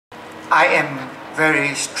I am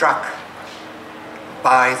very struck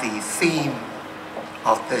by the theme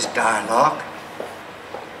of this dialogue,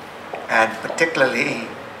 and particularly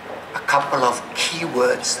a couple of key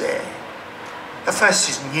words there. The first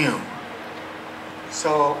is new.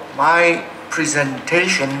 So my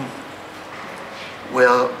presentation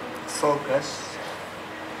will focus.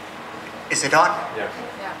 Is it on? Yeah.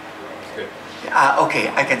 It's good. Okay,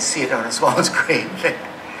 I can see it on a small screen.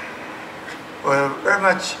 We'll very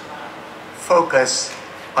much focus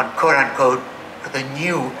on quote-unquote the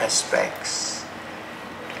new aspects.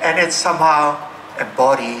 And it somehow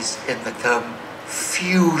embodies in the term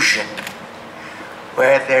fusion,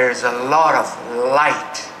 where there's a lot of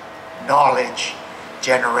light, knowledge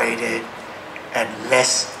generated, and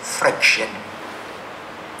less friction.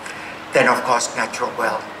 Then of course natural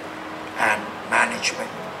wealth and management.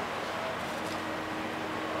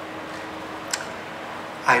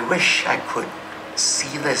 I wish I could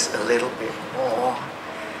see this a little bit more,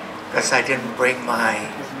 because I didn't bring my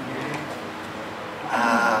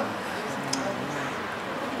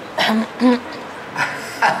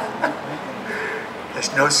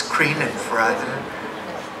there's no screen in front.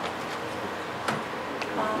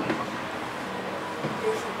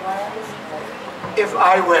 If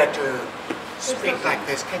I were to speak like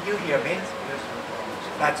this, can you hear me?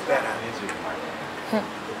 That's better.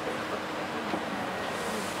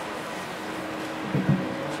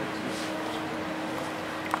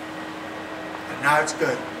 And now it's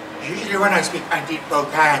good. Usually when I speak, I need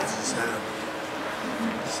both hands.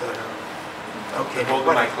 So okay. Hold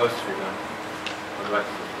the mic close to you then.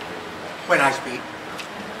 When I speak.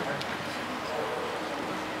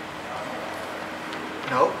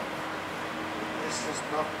 No. This is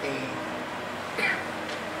not the...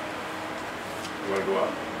 You want to go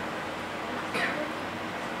up?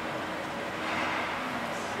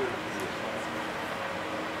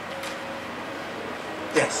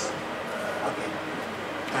 Yes. Okay.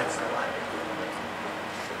 That's the one.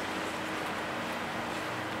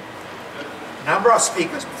 A number of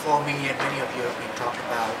speakers before me and many of you have been talking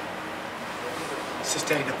about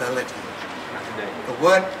sustainability. The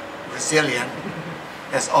word resilient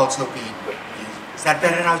has also been used. Is that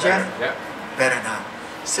better now, Jeff? Yeah. Better now.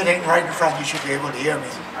 Sitting right in front, you should be able to hear me.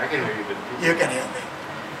 I can hear you, but You can hear me.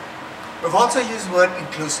 We've also used the word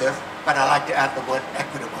inclusive, but I like to add the word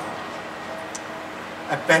equitable.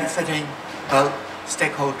 Benefiting both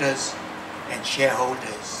stakeholders and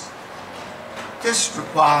shareholders. This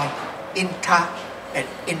requires inter and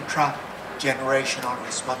intra-generational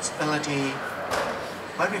responsibility.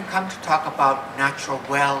 When we come to talk about natural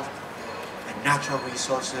wealth and natural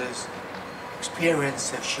resources,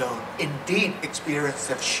 experience have shown, indeed experience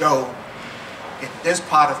have shown in this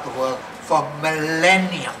part of the world for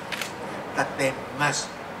millennia that there must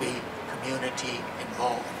be community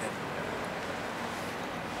involvement.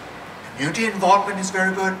 Community involvement is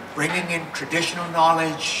very good. Bringing in traditional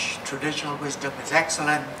knowledge, traditional wisdom is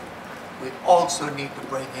excellent. We also need to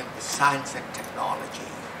bring in the science and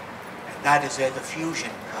technology. And that is where the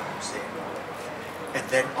fusion comes in. And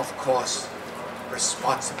then, of course,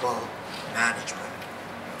 responsible management.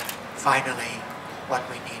 Finally, what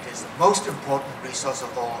we need is the most important resource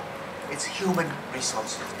of all. It's human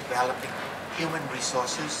resources, developing human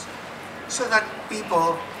resources so that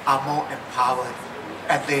people are more empowered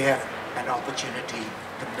and they have an opportunity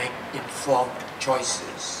to make informed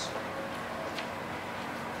choices.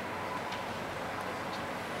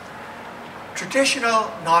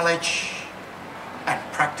 Traditional knowledge and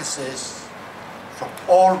practices from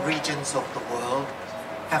all regions of the world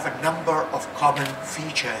have a number of common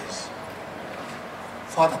features.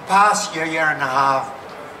 For the past year and a half,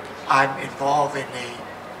 I'm involved in a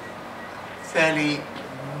fairly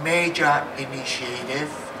major initiative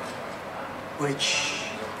which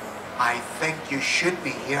I think you should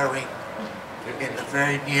be hearing in the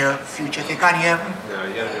very near future. They can't hear me? no,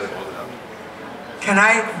 you gotta really hold it up. Can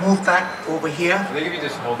I move that over here? I think if you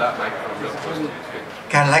just hold that microphone real close to you, it's good.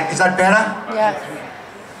 Can I, is that better? Yeah.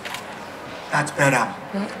 That's better.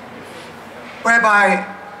 Whereby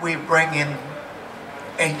we bring in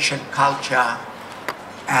ancient culture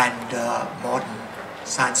and modern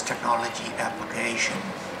science technology application.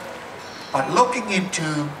 But looking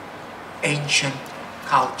into ancient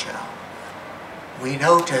culture, we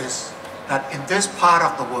notice that in this part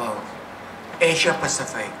of the world, Asia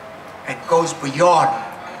Pacific, and goes beyond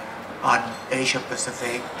on Asia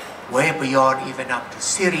Pacific, way beyond even up to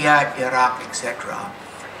Syria, Iraq, etc.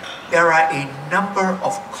 There are a number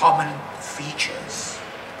of common features.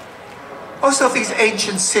 Most of these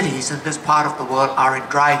ancient cities in this part of the world are in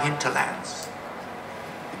dry hinterlands.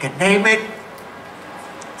 You can name it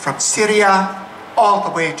from Syria all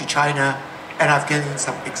the way to China, and I've given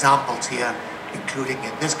some examples here, including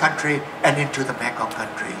in this country and into the Mekong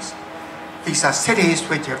countries. These are cities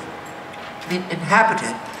which have been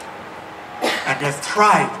inhabited and have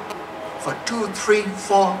thrived for 2,000, 3,000,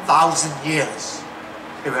 4,000 years.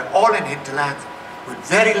 They were all in hinterland with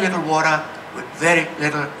very little water, with very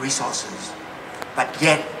little resources. But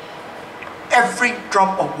yet, every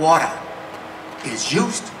drop of water is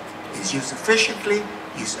used efficiently,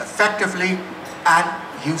 used effectively,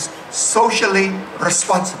 and used socially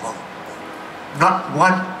responsible. Not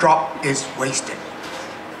one drop is wasted.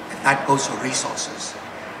 And that goes for resources.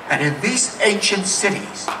 And in these ancient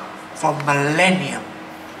cities, for millennium,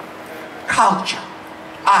 culture,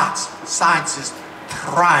 arts, sciences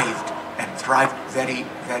thrived and thrived very,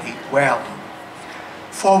 very well.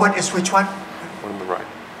 Forward is which one? One on the right.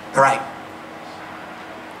 The right.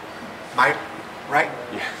 My right?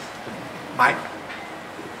 Yeah. My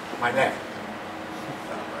left.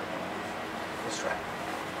 That's right.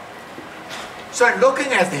 So in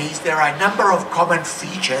looking at these, there are a number of common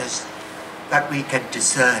features that we can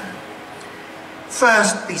discern.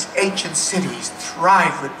 First, these ancient cities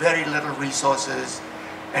thrive with very little resources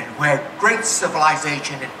and where great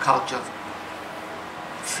civilization and culture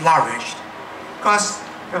flourished because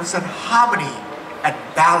there was a harmony and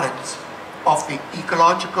balance of the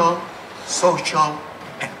ecological, social,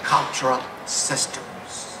 and cultural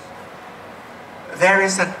systems. There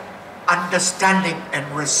is an understanding and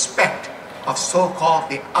respect of so-called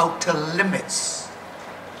the outer limits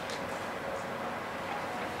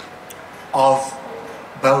of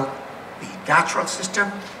both the natural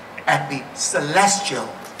system and the celestial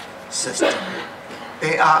system.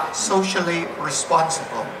 They are socially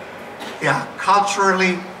responsible. They are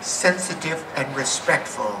culturally sensitive and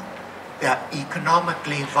respectful. They are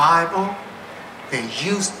economically viable. They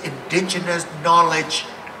use indigenous knowledge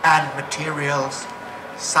and materials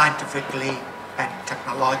scientifically and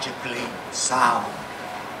technologically sound.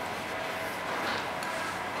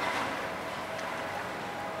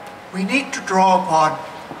 We need to draw upon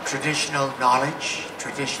traditional knowledge,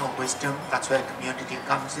 traditional wisdom, that's where community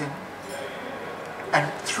comes in, and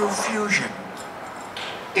through fusion,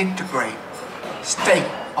 integrate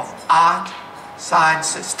state-of-the-art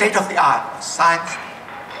science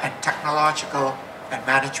and technological and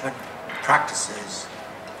management practices.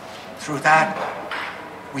 Through that,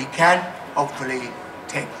 we can hopefully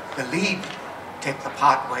take the lead, take the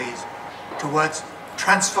pathways towards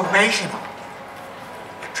transformational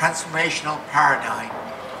paradigm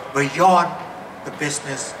beyond the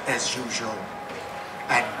business as usual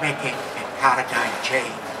and making a paradigm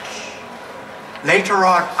change. Later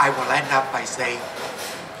on, I will end up by saying,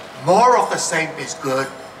 more of the same is good,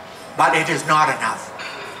 but it is not enough.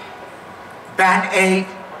 Band-Aid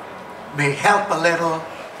may help a little,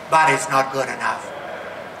 but it's not good enough.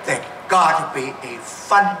 There's got to be a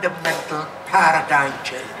fundamental paradigm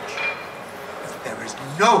change. If there is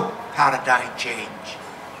no paradigm change,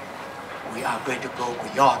 we are going to go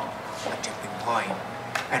beyond a tipping point.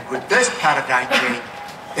 And with this paradigm change,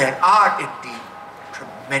 there are indeed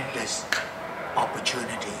tremendous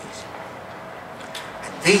opportunities.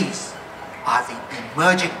 And these are the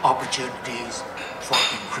emerging opportunities for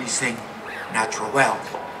increasing natural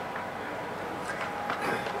wealth.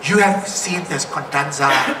 You have seen this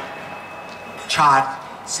Condensa chart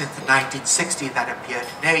since the 1960s that appeared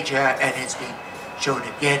in Nature, and it's been shown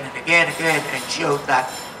again and again and again, and showed that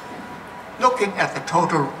looking at the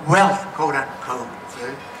total wealth, quote unquote,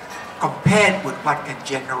 compared with what can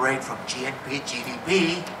generate from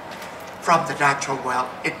GDP, from the natural wealth,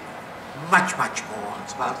 it's much, much more.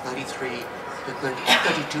 It's about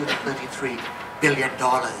 32 to 33 billion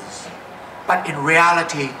dollars. But in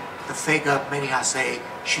reality, the figure many are saying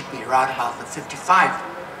should be around about the 55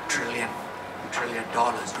 trillion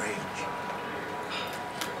dollars range.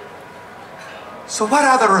 So what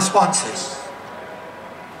are the responses?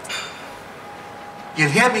 You'll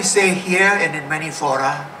hear me say here and in many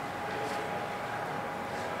fora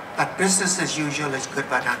that business as usual is good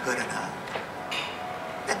but not good enough.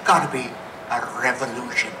 There's got to be a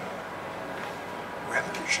revolution.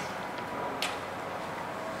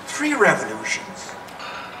 Three revolutions.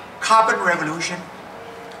 Carbon revolution,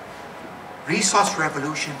 resource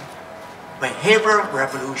revolution, behavioral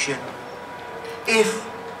revolution, if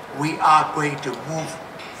we are going to move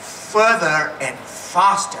further and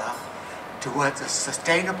faster towards a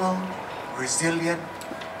sustainable, resilient,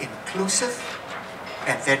 inclusive,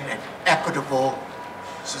 and then an equitable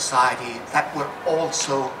society that will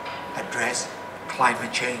also address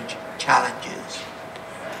climate change challenges.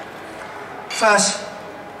 First,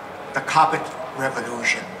 the carbon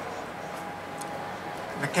revolution.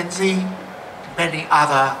 McKinsey many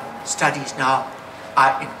other studies now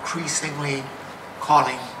are increasingly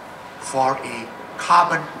calling for a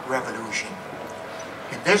carbon revolution.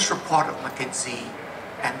 In this report of McKinsey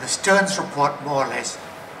and the Stearns report more or less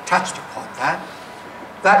touched upon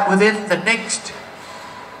that within the next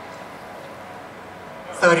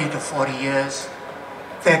 30 to 40 years,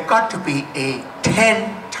 there got to be a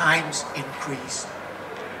 10 times increase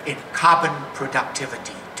in carbon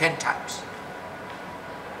productivity, 10 times.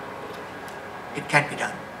 It can be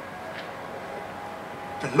done.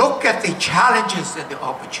 To look at the challenges and the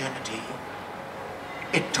opportunity,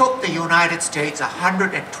 it took the United States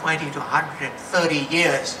 120 to 130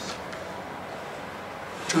 years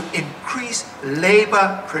to increase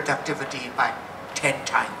labor productivity by 10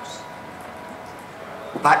 times.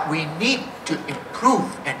 But we need to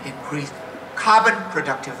improve and increase carbon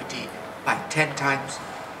productivity by 10 times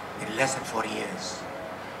in less than 40 years.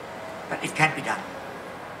 But it can be done.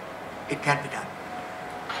 It can be done.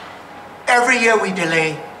 Every year we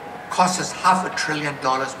delay costs us $500 billion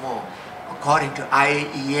more, according to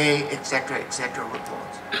IAEA, etc.,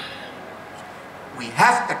 reports. We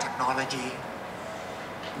have the technology,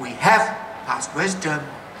 we have past wisdom.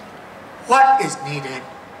 What is needed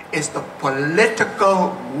is the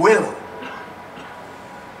political will,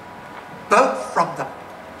 both from the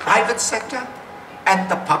private sector and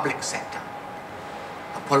the public sector,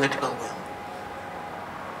 a political will.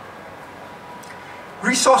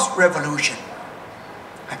 Resource revolution.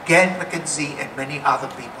 Again, McKinsey and many other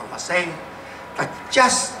people are saying that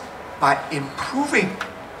just by improving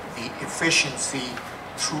the efficiency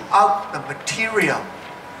throughout the material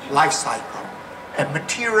life cycle, and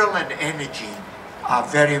material and energy are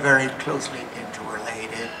very, very closely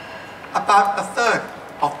interrelated. About a third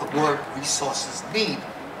of the world resources need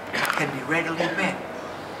can be readily met.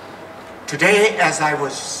 Today, as I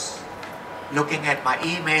was looking at my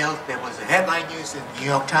email, there was a headline news in the New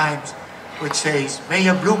York Times which says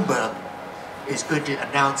Mayor Bloomberg is going to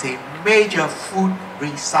announce a major food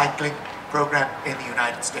recycling program in the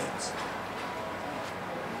United States.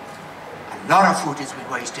 A lot of food is being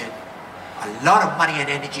wasted, a lot of money and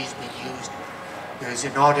energy is being used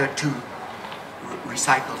in order to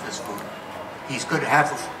recycle this food. He's going to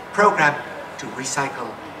have a program to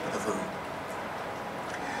recycle the food.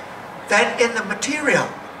 Then in the material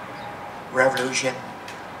revolution,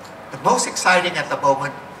 the most exciting at the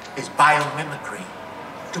moment is biomimicry,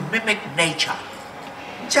 to mimic nature.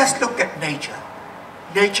 Just look at nature.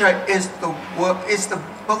 Nature is the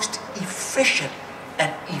most efficient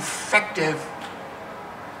and effective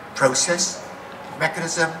process,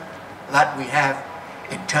 mechanism that we have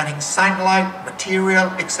in turning sunlight, material,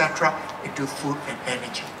 etc. into food and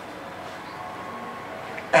energy.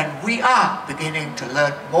 And we are beginning to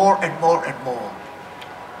learn more and more and more.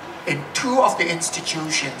 In two of the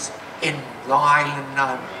institutions in Long Island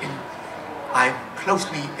I'm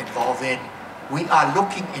closely involved in, we are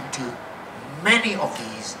looking into many of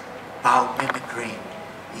these biomimicry,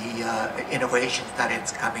 the innovations that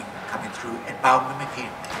it's coming through, and biomimicry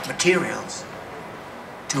materials.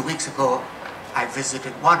 2 weeks ago, I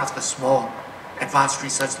visited one of the small advanced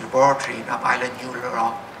research laboratory in Up Island, New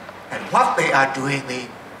York, and what they are doing,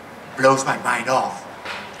 blows my mind off.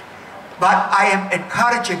 But I am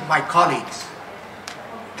encouraging my colleagues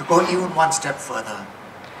to go even one step further.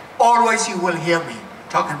 Always you will hear me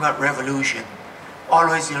talking about revolution.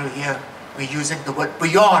 Always you'll hear me using the word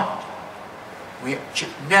beyond. We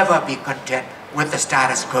should never be content with the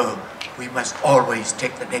status quo. We must always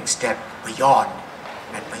take the next step beyond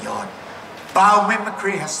and beyond.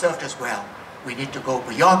 Biomimicry has served us well. We need to go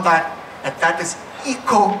beyond that, and that is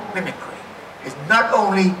eco-mimicry. It's not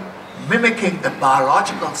only mimicking the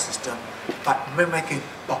biological system, but mimicking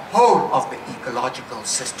the whole of the ecological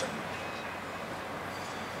system.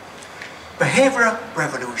 Behavioral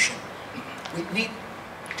revolution. We need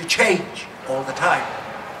to change all the time.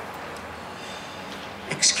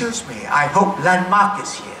 Excuse me, I hope Landmark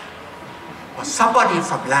is here, or somebody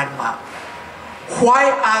from Landmark. Why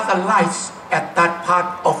are the lights at that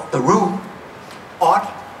part of the room on?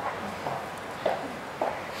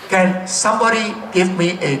 Can somebody give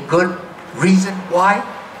me a good reason why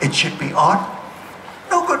it should be on?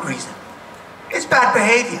 No good reason. It's bad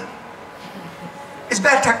behavior. It's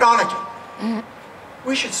bad technology.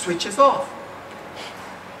 We should switch it off.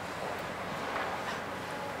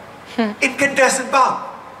 Incandescent bulb.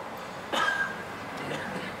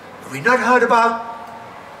 Have we not heard about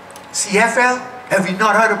CFL? Have we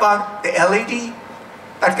not heard about the LED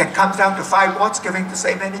that can come down to 5 watts giving the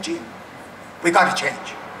same energy? We got to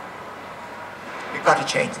change. We got to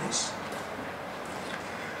change this.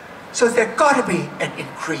 So there's got to be an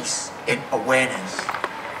increase in awareness.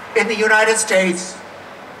 In the United States,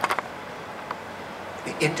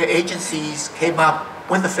 the interagencies came up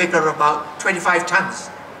with a figure of about 25 tons,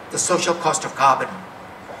 the social cost of carbon.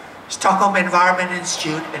 Stockholm Environment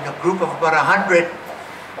Institute and a group of about 100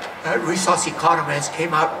 resource economists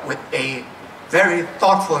came out with a very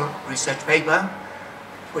thoughtful research paper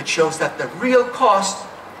which shows that the real cost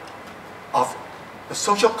of the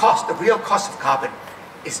social cost, the real cost of carbon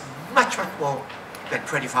is much more than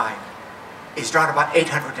 25. It's around about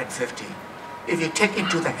 850. If you take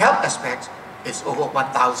into the health aspects, it's over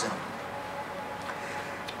 1,000.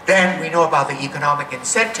 Then we know about the economic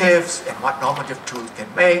incentives and what normative tools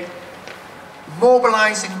can make.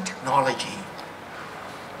 Mobilizing technology.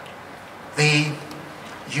 The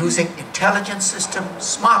using intelligent systems,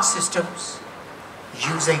 smart systems,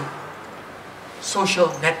 using social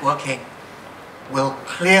networking will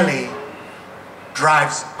clearly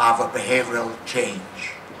drive our behavioral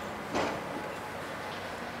change.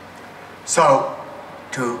 So,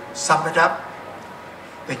 to sum it up,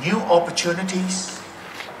 the new opportunities,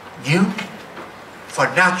 new for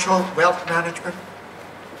natural wealth management,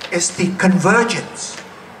 is the convergence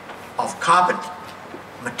of carbon,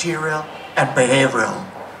 material, and behavioral.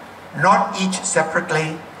 Not each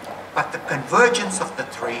separately, but the convergence of the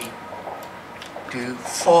three to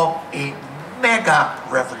form a mega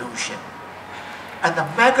revolution. And the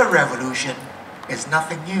mega revolution is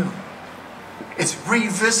nothing new. It's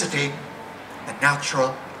revisiting the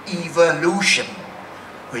natural evolution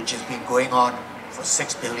which has been going on for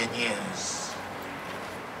 6 billion years.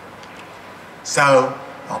 So,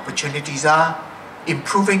 opportunities are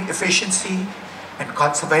improving efficiency and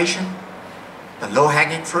conservation, the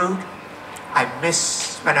low-hanging fruit. I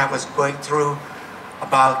miss when I was going through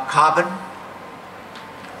about carbon,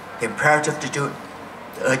 the imperative to do it,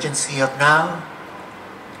 the urgency of now.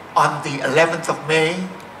 On the 11th of May,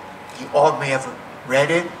 you all may have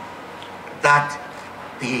read it, that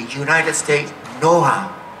the United States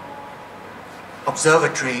NOAA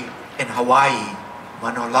Observatory in Hawaii,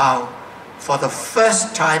 Manolau, for the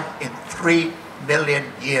first time in 3 million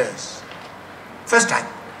years, first time,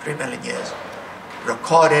 3 million years,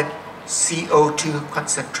 recorded CO2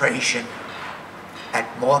 concentration at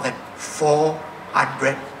more than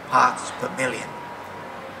 400 parts per million.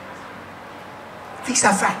 These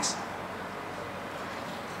are facts.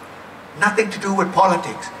 Nothing to do with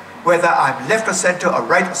politics, whether I'm left of center or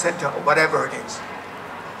right of center or whatever it is.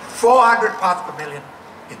 400 parts per million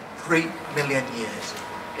in 3 million years.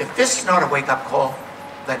 If this is not a wake-up call,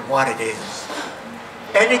 then what it is?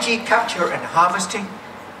 Energy capture and harvesting.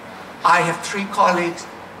 I have 3 colleagues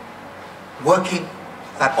working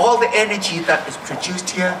that all the energy that is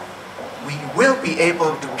produced here, we will be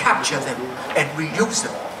able to capture them and reuse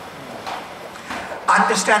them.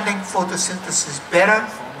 Understanding photosynthesis better,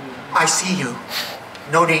 I see you.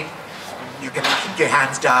 No need, you can keep your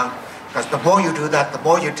hands down, because the more you do that, the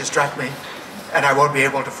more you distract me, and I won't be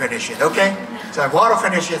able to finish it, okay? So I want to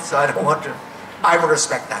finish it, so I don't want to, I will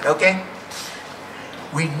respect that, okay?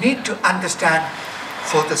 We need to understand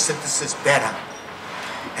photosynthesis better,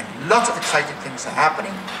 and lots of exciting things are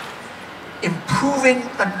happening. Improving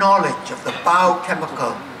the knowledge of the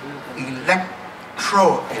biochemical,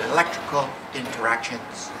 electrical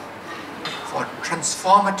interactions for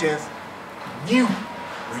transformative, new,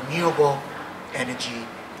 renewable energy,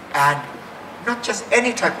 and not just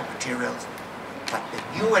any type of materials, but the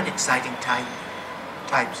new and exciting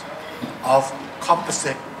types of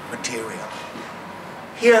composite material.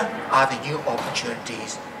 Here are the new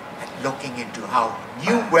opportunities and looking into how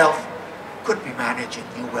new wealth could be managed and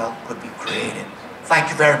new wealth could be created. Thank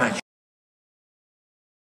you very much.